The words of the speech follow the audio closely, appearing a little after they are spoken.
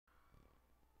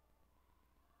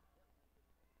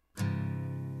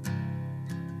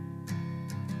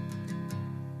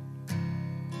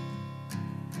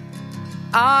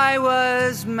I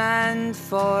was meant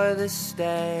for the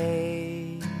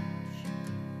stage.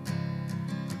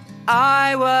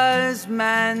 I was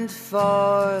meant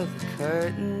for the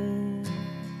curtain.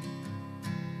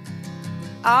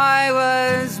 I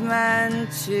was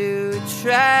meant to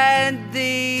tread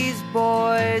these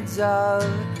boards of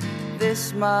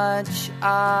this much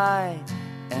I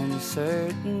am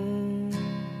certain.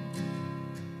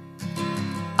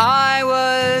 I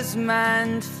was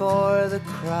meant for the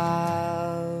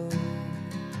crowd.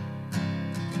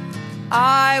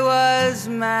 I was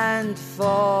meant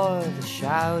for the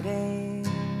shouting.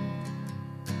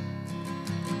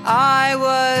 I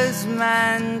was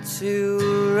meant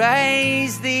to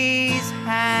raise these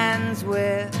hands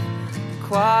with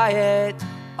quiet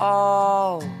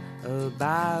all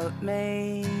about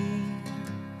me.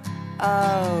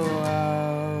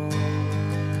 Oh.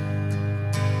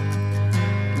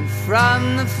 And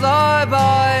from the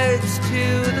floorboards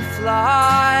to the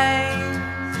flies,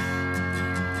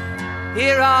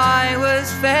 here I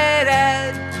was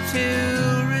fated to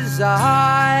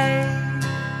reside.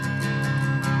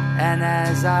 And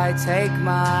as I take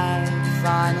my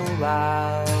final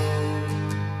bow,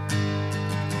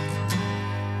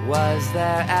 was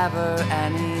there ever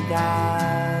any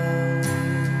doubt?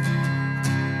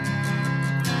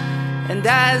 And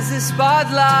as the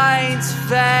spotlights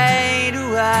fade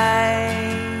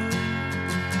away,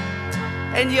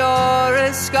 and you're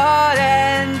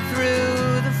escorted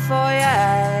through the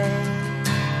foyer,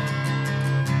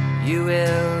 you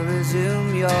will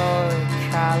resume your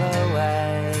Callaway.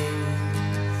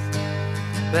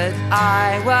 But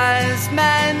I was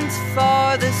meant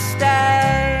for the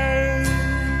stage.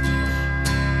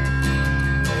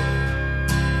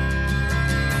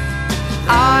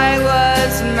 I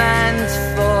was meant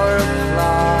for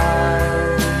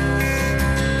applause.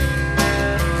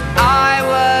 I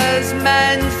was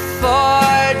meant for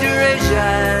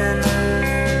derision.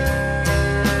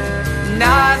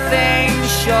 Nothing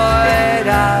short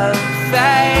of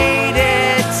fate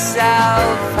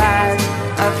itself has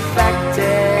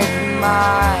affected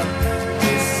my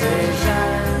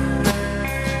decision.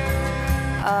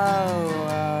 Oh.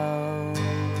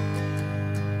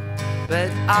 But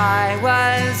I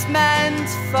was meant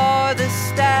for the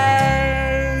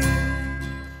stage.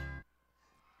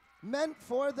 Meant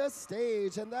for the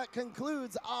stage, and that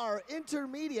concludes our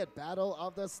intermediate Battle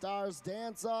of the Stars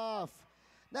dance-off.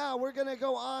 Now we're gonna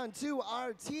go on to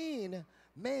our teen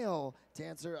male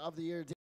dancer of the year.